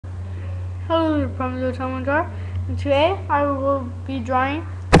Hello, from the Tom Jar, and today I will be drawing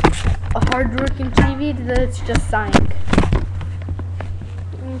a hard-working chibi that's just sighing.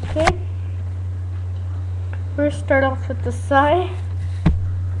 Okay. First, start off with the sigh.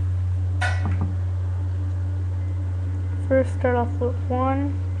 First, start off with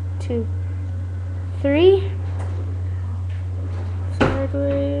 1, 2, 3.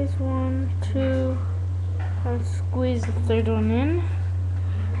 Sideways, 1, 2, and squeeze the third one in.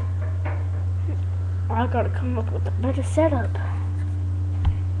 I gotta come up with a better setup.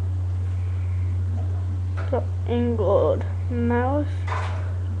 So, angled mouse.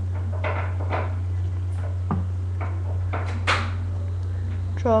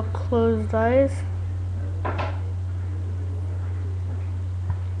 Draw closed eyes.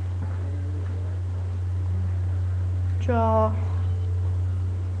 Draw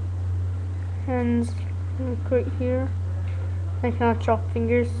hands like right here. I cannot draw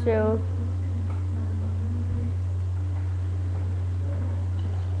fingers, so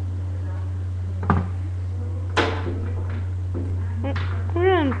I'm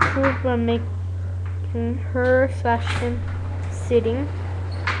gonna improve by making her/him sitting.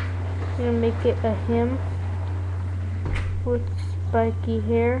 I'm gonna make it a him with spiky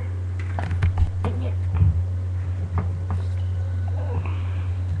hair.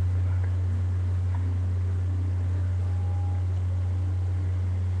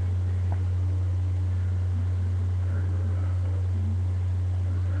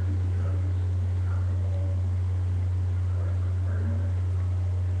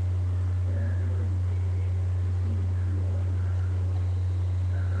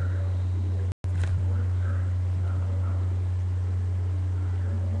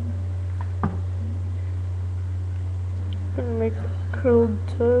 Gonna make curled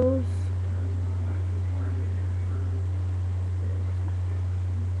toes.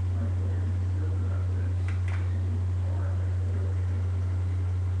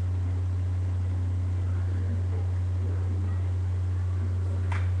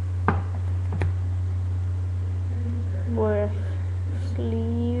 With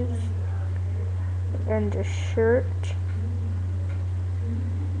sleeves and a shirt,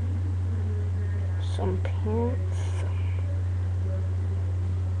 some pants.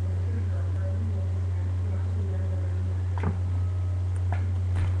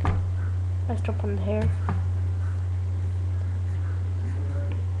 Let's drop on the hair.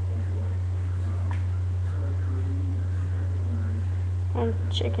 I'm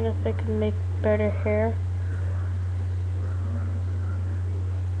checking if I can make better hair.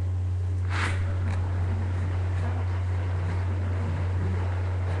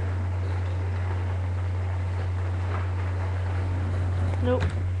 Nope.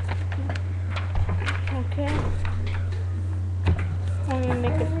 Okay. I'm gonna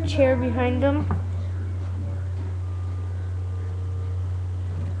make a chair behind them.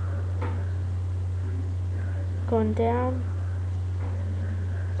 Going down.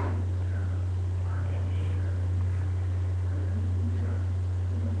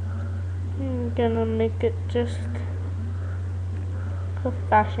 I'm gonna make it just a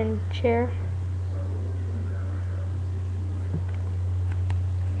fashion chair.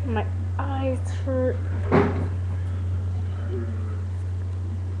 My eyes hurt.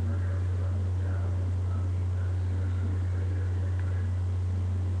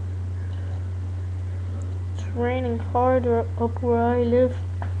 It's raining hard up where I live.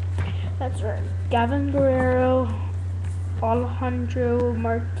 That's right. Gavin Guerrero, Alejandro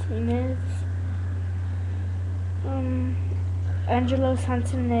Martinez, Angelo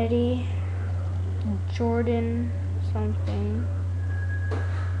Sansonetti, Jordan something,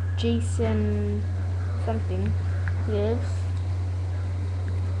 Jason something. Yes,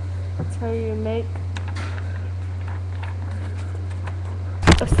 that's how you make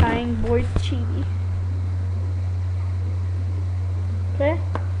a sighing board chibi. Okay.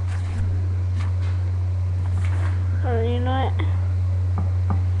 You know what?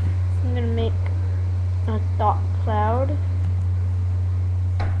 I'm gonna make a thought cloud.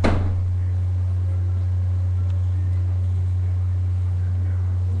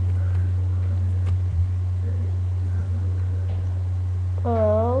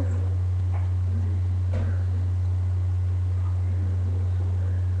 Of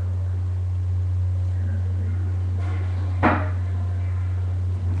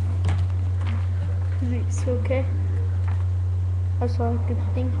okay. That's all I can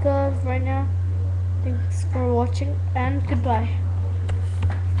think of right now. Thanks for watching and goodbye.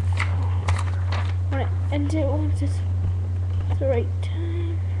 I'm gonna end it once it's right.